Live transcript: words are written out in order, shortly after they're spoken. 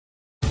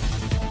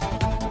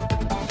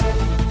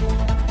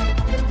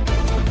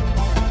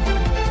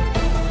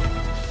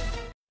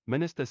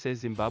Minister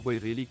says Zimbabwe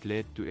really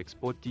glad to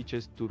export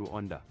teachers to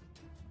Rwanda.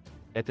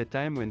 At a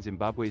time when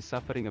Zimbabwe is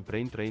suffering a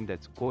brain drain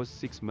that's caused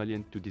 6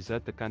 million to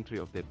desert the country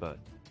of their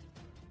birth.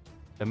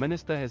 The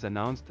minister has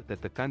announced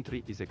that the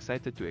country is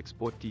excited to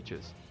export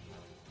teachers.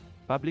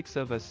 Public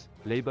Service,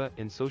 Labour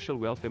and Social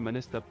Welfare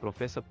Minister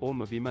Professor Paul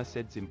Mavima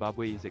said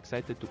Zimbabwe is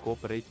excited to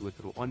cooperate with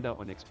Rwanda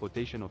on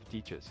exportation of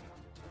teachers.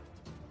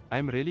 I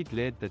am really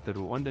glad that the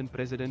Rwandan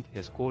President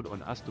has called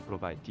on us to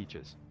provide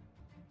teachers.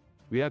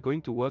 We are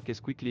going to work as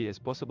quickly as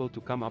possible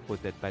to come up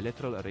with that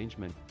bilateral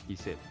arrangement, he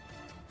said.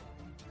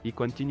 He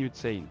continued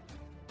saying,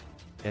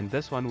 and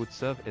this one would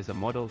serve as a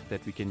model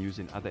that we can use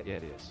in other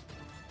areas.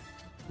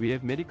 We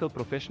have medical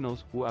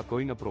professionals who are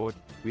going abroad,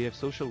 we have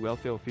social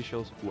welfare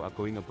officials who are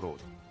going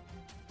abroad.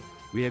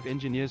 We have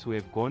engineers who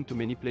have gone to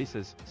many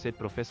places, said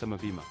Professor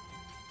Mavima.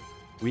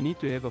 We need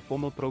to have a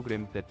formal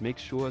program that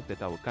makes sure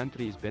that our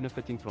country is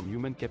benefiting from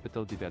human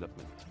capital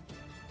development.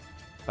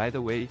 By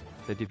the way,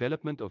 the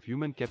development of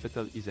human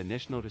capital is a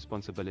national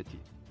responsibility.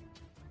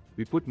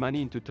 We put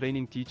money into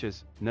training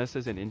teachers,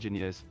 nurses and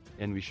engineers,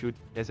 and we should,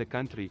 as a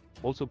country,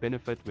 also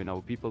benefit when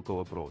our people go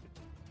abroad.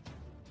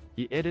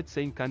 He added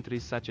saying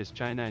countries such as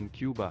China and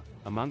Cuba,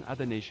 among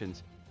other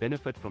nations,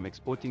 benefit from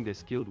exporting their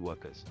skilled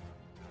workers.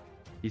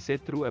 He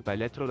said through a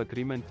bilateral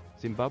agreement,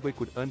 Zimbabwe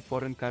could earn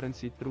foreign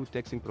currency through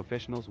taxing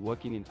professionals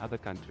working in other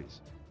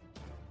countries.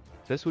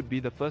 This would be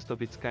the first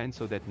of its kind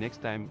so that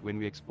next time when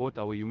we export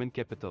our human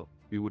capital,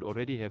 we would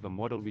already have a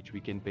model which we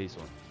can base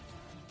on.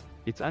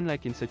 It's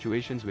unlike in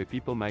situations where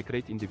people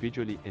migrate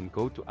individually and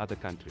go to other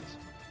countries.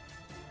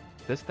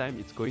 This time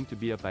it's going to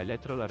be a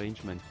bilateral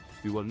arrangement,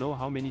 we will know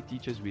how many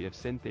teachers we have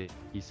sent there,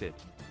 he said.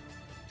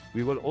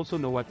 We will also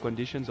know what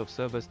conditions of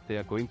service they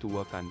are going to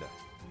work under.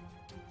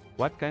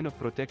 What kind of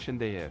protection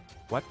they have,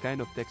 what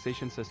kind of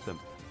taxation system,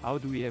 how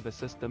do we have a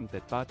system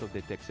that part of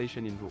their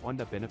taxation in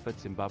Rwanda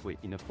benefits Zimbabwe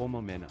in a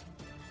formal manner.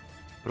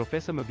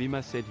 Professor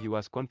Mavima said he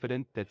was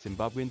confident that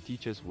Zimbabwean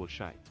teachers will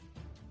shine,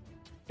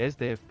 as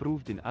they have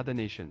proved in other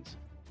nations.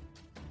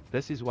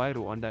 This is why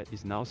Rwanda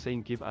is now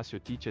saying give us your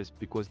teachers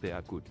because they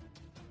are good.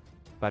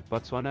 But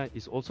Botswana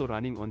is also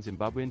running on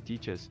Zimbabwean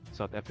teachers,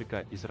 South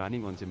Africa is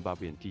running on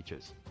Zimbabwean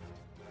teachers.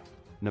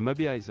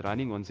 Namibia is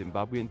running on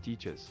Zimbabwean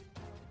teachers.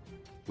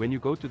 When you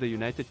go to the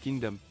United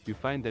Kingdom, you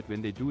find that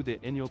when they do their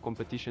annual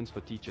competitions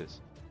for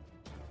teachers,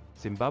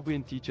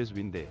 Zimbabwean teachers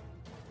win there.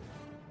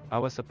 I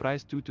was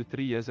surprised 2 to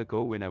 3 years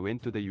ago when I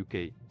went to the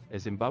UK, a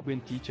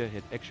Zimbabwean teacher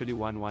had actually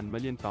won £1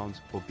 million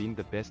for being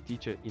the best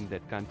teacher in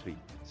that country,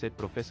 said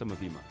Professor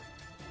Mavima.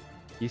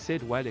 He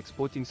said while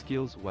exporting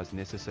skills was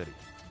necessary,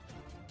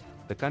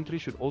 the country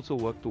should also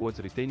work towards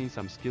retaining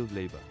some skilled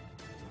labor.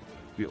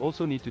 We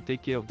also need to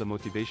take care of the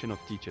motivation of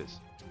teachers.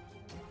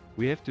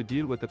 We have to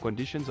deal with the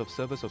conditions of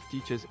service of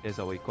teachers as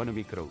our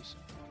economy grows.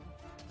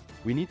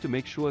 We need to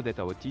make sure that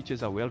our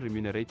teachers are well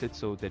remunerated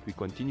so that we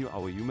continue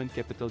our human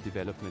capital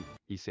development,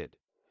 he said.